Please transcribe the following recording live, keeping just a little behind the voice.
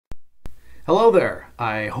Hello there.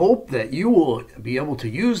 I hope that you will be able to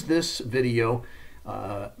use this video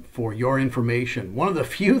for your information. One of the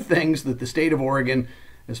few things that the state of Oregon,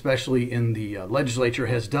 especially in the legislature,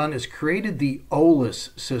 has done is created the OLIS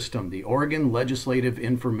system, the Oregon Legislative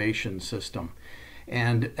Information System.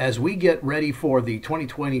 And as we get ready for the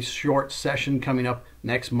 2020 short session coming up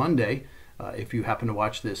next Monday, if you happen to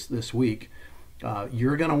watch this week,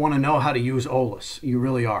 you're going to want to know how to use OLIS. You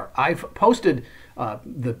really are. I've posted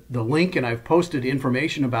the link, and I've posted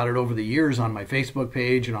information about it over the years on my Facebook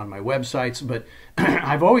page and on my websites. But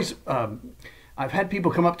I've had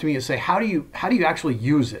people come up to me and say, "How do you actually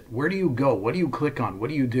use it? Where do you go? What do you click on? What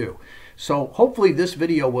do you do?" So hopefully this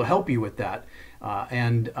video will help you with that. I'm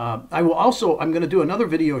going to do another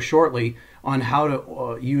video shortly on how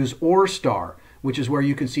to use ORSTAR, which is where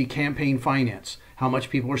you can see campaign finance, how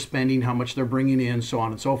much people are spending, how much they're bringing in, so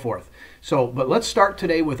on and so forth. But let's start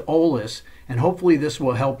today with OLIS, and hopefully this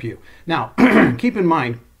will help you. Now, keep in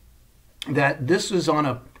mind that this is on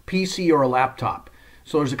a PC or a laptop.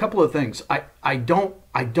 So there's a couple of things. I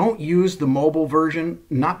don't use the mobile version,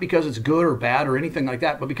 not because it's good or bad or anything like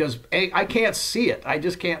that, but because I can't see it. I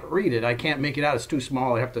just can't read it. I can't make it out. It's too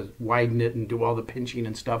small. I have to widen it and do all the pinching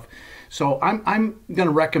and stuff. So I'm going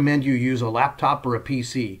to recommend you use a laptop or a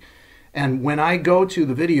PC. And when I go to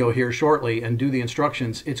the video here shortly and do the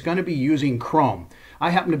instructions, it's going to be using Chrome. I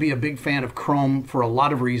happen to be a big fan of Chrome for a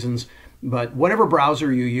lot of reasons, but whatever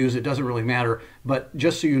browser you use, it doesn't really matter. But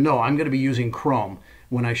just so you know, I'm going to be using Chrome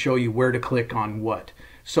when I show you where to click on what.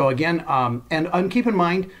 So again, and keep in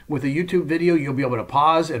mind, with a YouTube video, you'll be able to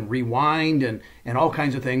pause and rewind and all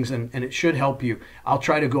kinds of things, and it should help you. I'll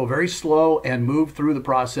try to go very slow and move through the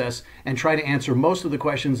process and try to answer most of the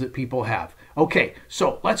questions that people have. Okay,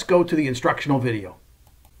 so let's go to the instructional video.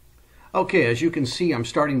 Okay, as you can see, I'm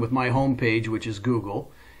starting with my home page, which is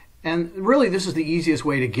Google. And really, this is the easiest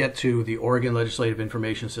way to get to the Oregon Legislative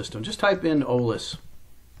Information System. Just type in OLIS.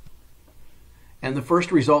 And the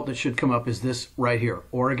first result that should come up is this right here,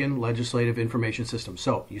 Oregon Legislative Information System.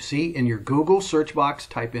 So you see in your Google search box,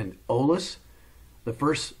 type in OLIS. The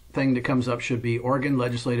first thing that comes up should be Oregon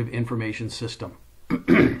Legislative Information System.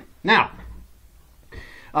 Now,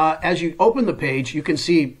 as you open the page, you can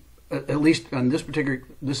see, at least on this particular,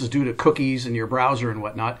 this is due to cookies in your browser and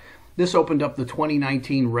whatnot, this opened up the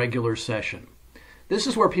 2019 regular session. This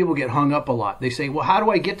is where people get hung up a lot. They say, well, how do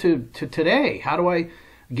I get to today? How do I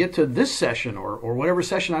get to this session or whatever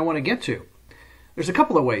session I want to get to? There's a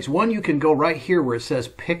couple of ways. One, you can go right here where it says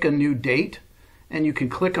pick a new date, and you can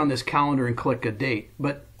click on this calendar and click a date.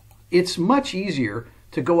 But it's much easier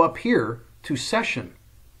to go up here to session.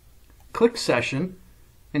 Click session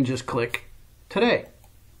and just click today.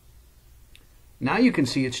 Now you can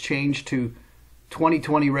see it's changed to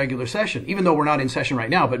 2020 regular session, even though we're not in session right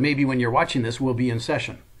now, but maybe when you're watching this, we'll be in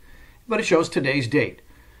session. But it shows today's date.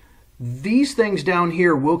 These things down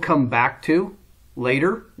here we'll come back to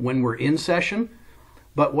later when we're in session.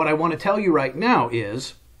 But what I want to tell you right now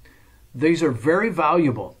is these are very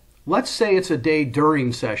valuable. Let's say it's a day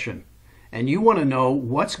during session and you want to know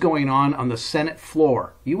what's going on the Senate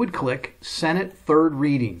floor. You would click Senate Third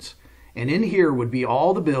Readings. And in here would be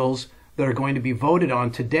all the bills that are going to be voted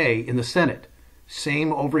on today in the Senate.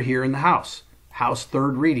 Same over here in the House. House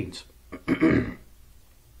Third Readings.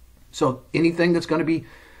 So anything that's going to be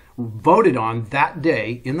voted on that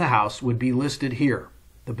day in the House would be listed here.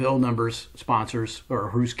 The bill numbers, sponsors,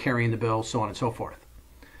 or who's carrying the bill, so on and so forth.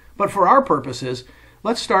 But for our purposes,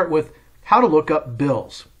 let's start with how to look up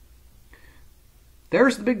bills.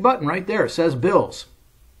 There's the big button right there. It says bills.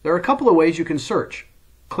 There are a couple of ways you can search.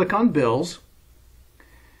 Click on bills.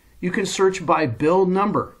 You can search by bill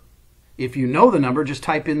number. If you know the number, just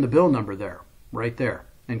type in the bill number there, right there,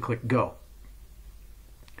 and click go.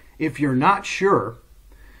 If you're not sure,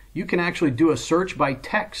 you can actually do a search by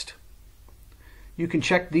text. You can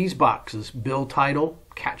check these boxes: bill title,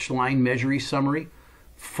 catch line, measure summary,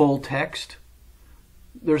 full text.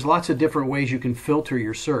 There's lots of different ways you can filter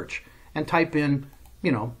your search and type in,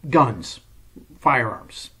 guns,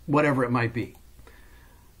 firearms, whatever it might be.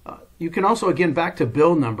 You can also, again, back to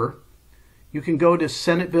bill number, you can go to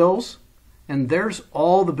Senate bills, and there's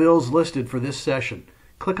all the bills listed for this session.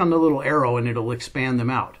 Click on the little arrow and it'll expand them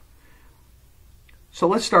out. So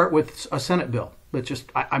let's start with a Senate bill. But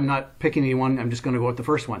I'm not picking any one. I'm just going to go with the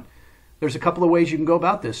first one. There's a couple of ways you can go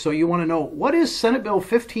about this. So you want to know, what is Senate Bill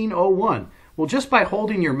 1501? Well, just by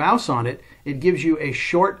holding your mouse on it, it gives you a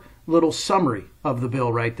short little summary of the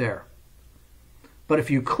bill right there. But if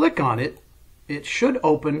you click on it, it should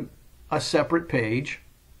open a separate page.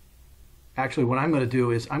 Actually, what I'm going to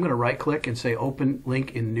do is I'm going to right click and say open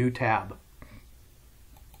link in new tab.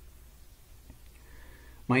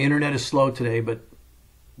 My internet is slow today, but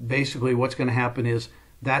basically what's going to happen is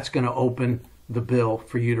that's going to open the bill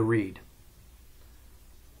for you to read.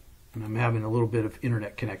 And I'm having a little bit of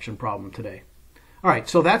internet connection problem today. All right,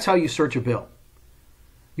 so that's how you search a bill.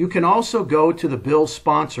 You can also go to the bill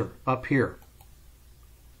sponsor up here,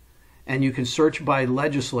 and you can search by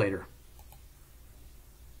legislator.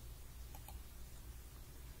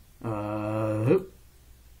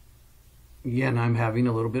 Again, I'm having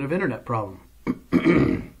a little bit of internet problem.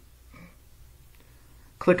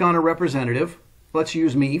 Click on a representative. Let's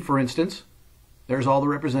use me, for instance. There's all the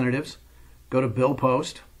representatives. Go to bill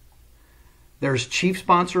post. There's chief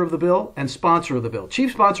sponsor of the bill and sponsor of the bill.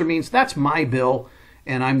 Chief sponsor means that's my bill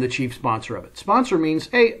and I'm the chief sponsor of it. Sponsor means,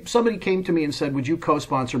 hey, somebody came to me and said, would you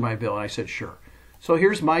co-sponsor my bill? And I said, sure. So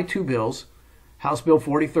here's my two bills. House Bill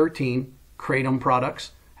 4013, Kratom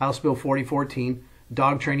products. House Bill 4014,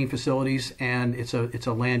 dog training facilities, and it's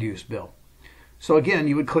a land use bill. So again,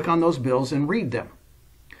 you would click on those bills and read them.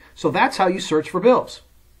 So that's how you search for bills.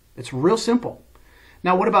 It's real simple.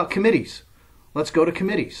 Now what about committees? Let's go to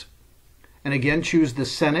committees. And again, choose the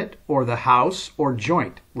Senate or the House or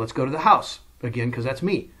joint. Let's go to the House, again, because that's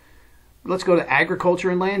me. Let's go to Agriculture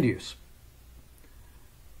and Land Use.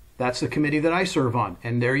 That's the committee that I serve on.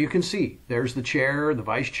 And there you can see, there's the chair, the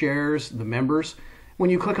vice chairs, the members. When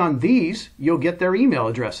you click on these, you'll get their email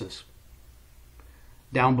addresses.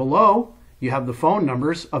 Down below, you have the phone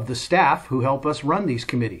numbers of the staff who help us run these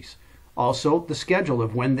committees. Also, the schedule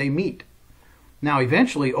of when they meet. Now,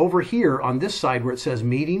 eventually, over here on this side where it says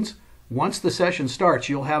meetings, once the session starts,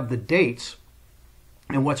 you'll have the dates.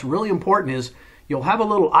 And what's really important is you'll have a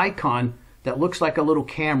little icon that looks like a little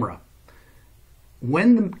camera.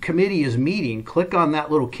 When the committee is meeting, click on that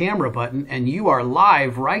little camera button and you are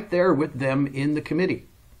live right there with them in the committee.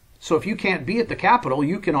 So if you can't be at the Capitol,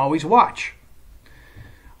 you can always watch.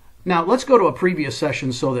 Now let's go to a previous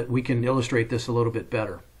session so that we can illustrate this a little bit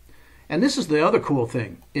better. And this is the other cool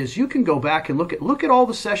thing, is you can go back and look at all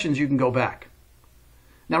the sessions you can go back.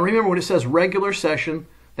 Now remember when it says regular session,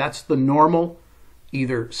 that's the normal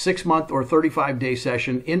either 6-month or 35-day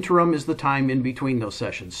session. Interim is the time in between those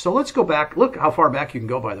sessions. So let's go back. Look how far back you can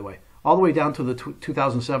go, by the way, all the way down to the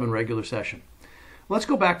 2007 regular session. Let's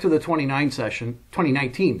go back to the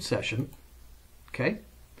 2019 session, okay?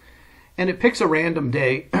 And it picks a random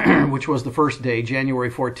day, which was the first day,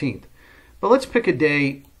 January 14th. But let's pick a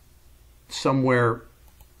day somewhere,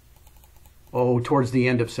 towards the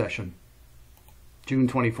end of session, June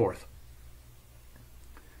 24th.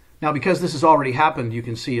 Now, because this has already happened, you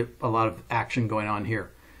can see a lot of action going on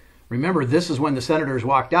here. Remember, this is when the senators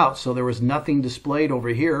walked out, so there was nothing displayed over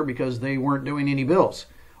here because they weren't doing any bills.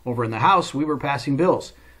 Over in the House, we were passing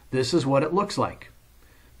bills. This is what it looks like.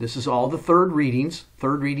 This is all the third readings.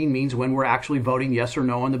 Third reading means when we're actually voting yes or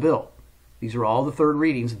no on the bill. These are all the third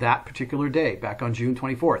readings that particular day, back on June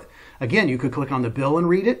 24th. Again, you could click on the bill and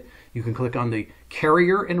read it. You can click on the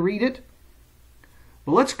carrier and read it.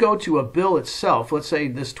 But let's go to a bill itself. Let's say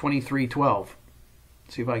this 2312.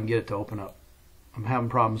 See if I can get it to open up. I'm having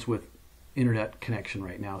problems with internet connection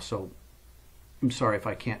right now, so I'm sorry if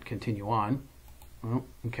I can't continue on. Well,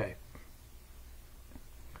 okay.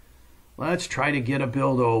 Let's try to get a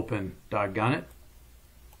bill to open. Doggone it.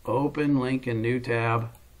 Open link in new tab.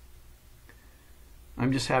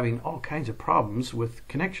 I'm just having all kinds of problems with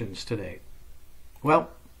connections today. Well,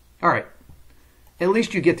 all right. At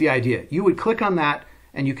least you get the idea. You would click on that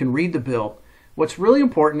and you can read the bill. What's really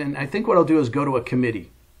important, and I think what I'll do is go to a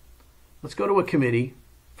committee. Let's go to a committee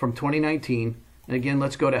from 2019. And again,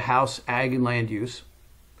 let's go to House, Ag, and Land Use.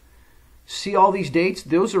 See all these dates?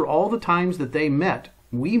 Those are all the times that they met.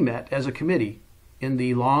 We met as a committee in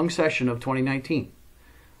the long session of 2019.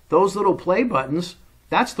 Those little play buttons,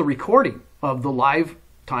 that's the recording of the live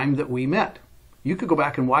time that we met. You could go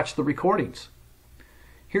back and watch the recordings.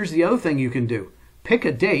 Here's the other thing you can do. Pick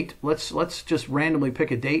a date. Let's just randomly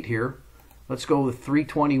pick a date here. Let's go with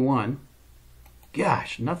 3/21.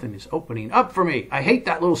 Gosh, nothing is opening up for me. I hate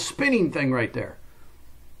that little spinning thing right there.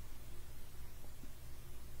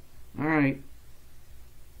 All right.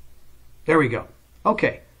 There we go.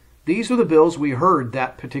 Okay. These are the bills we heard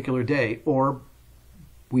that particular day or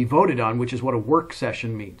we voted on, which is what a work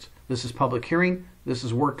session means. This is public hearing. This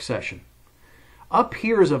is work session. Up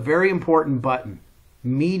here is a very important button.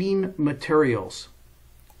 Meeting materials.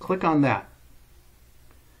 Click on that.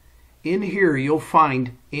 In here you'll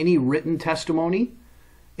find any written testimony,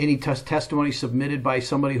 any testimony submitted by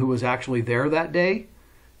somebody who was actually there that day,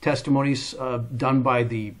 testimonies done by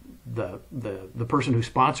the person who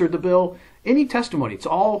sponsored the bill, any testimony. It's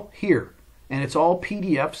all here, and it's all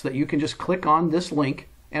PDFs that you can just click on this link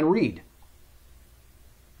and read.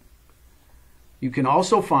 You can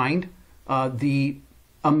also find the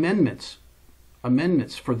amendments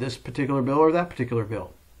for this particular bill or that particular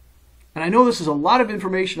bill. And I know this is a lot of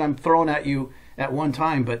information I'm throwing at you at one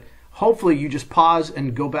time, but hopefully you just pause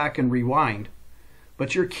and go back and rewind.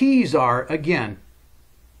 But your keys are, again,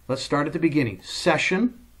 let's start at the beginning.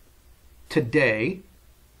 Session, today,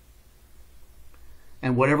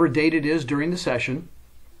 and whatever date it is during the session,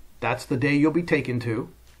 that's the day you'll be taken to.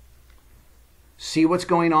 See what's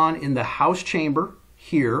going on in the House chamber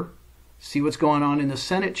here. See what's going on in the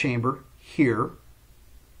Senate chamber here.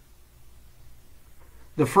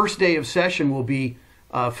 The first day of session will be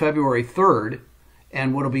February 3rd,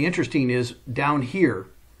 and what will be interesting is down here,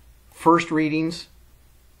 first readings,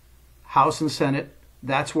 House and Senate,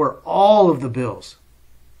 that's where all of the bills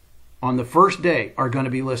on the first day are going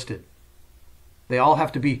to be listed. They all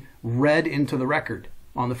have to be read into the record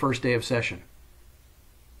on the first day of session.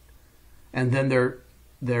 And then they're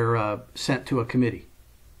sent to a committee.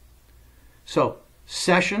 So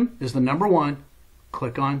session is the number one.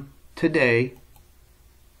 Click on today.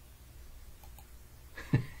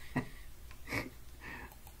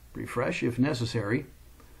 Refresh if necessary.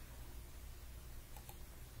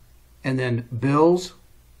 And then bills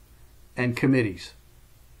and committees.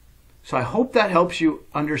 So I hope that helps you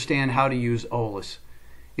understand how to use OLIS.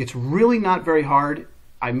 It's really not very hard.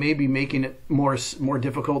 I may be making it more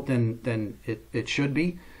difficult than it should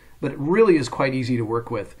be, but it really is quite easy to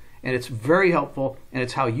work with. And it's very helpful, and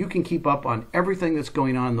it's how you can keep up on everything that's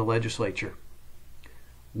going on in the legislature.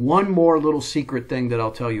 One more little secret thing that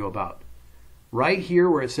I'll tell you about. Right here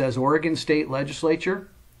where it says Oregon State Legislature,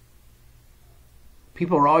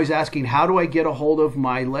 people are always asking, how do I get a hold of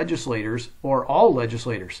my legislators or all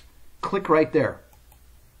legislators? Click right there.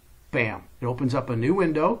 Bam. It opens up a new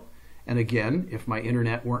window. And again, if my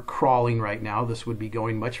internet weren't crawling right now, this would be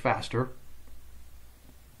going much faster.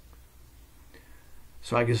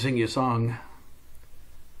 So I can sing you a song.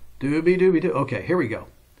 Doobie doobie doo. Okay, here we go.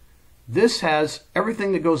 This has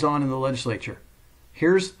everything that goes on in the legislature.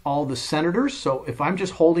 Here's all the senators. So if I'm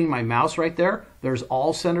just holding my mouse right there, there's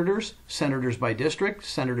all senators, senators by district,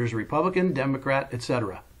 senators Republican, Democrat,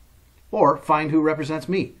 etc. Or find who represents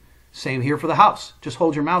me. Same here for the House. Just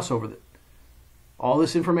hold your mouse over it. All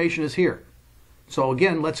this information is here. So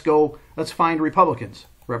again, let's find Republicans.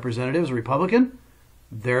 Representatives, Republican.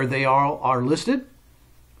 There they are listed.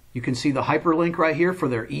 You can see the hyperlink right here for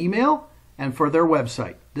their email and for their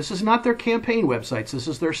website. This is not their campaign websites. This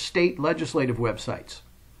is their state legislative websites.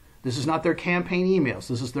 This is not their campaign emails.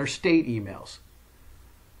 This is their state emails.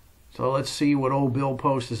 So let's see what old Bill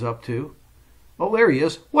Post is up to. Oh, there he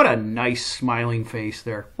is. What a nice smiling face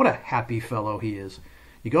there. What a happy fellow he is.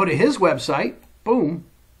 You go to his website, boom,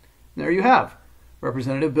 there you have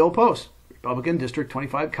Representative Bill Post, Republican District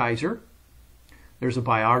 25 Kaiser. There's a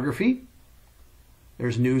biography.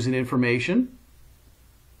 There's news and information.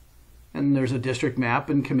 And there's a district map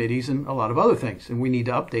and committees and a lot of other things. And we need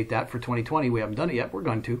to update that for 2020. We haven't done it yet. We're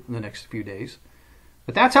going to in the next few days.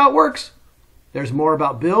 But that's how it works. There's more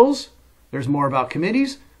about bills. There's more about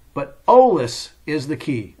committees. But OLIS is the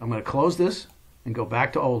key. I'm going to close this and go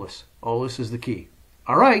back to OLIS. OLIS is the key.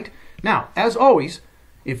 All right. Now, as always,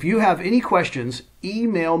 if you have any questions,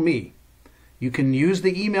 email me. You can use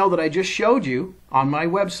the email that I just showed you on my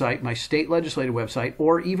website, my state legislative website,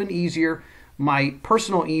 or even easier, my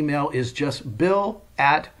personal email is just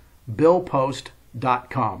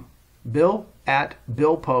bill@billpost.com.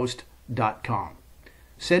 bill@billpost.com.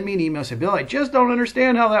 Send me an email. Say, Bill, I just don't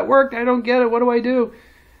understand how that worked. I don't get it. What do I do?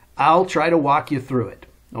 I'll try to walk you through it.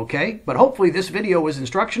 Okay? But hopefully this video was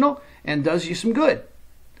instructional and does you some good.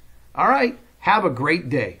 All right. Have a great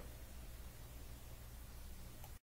day.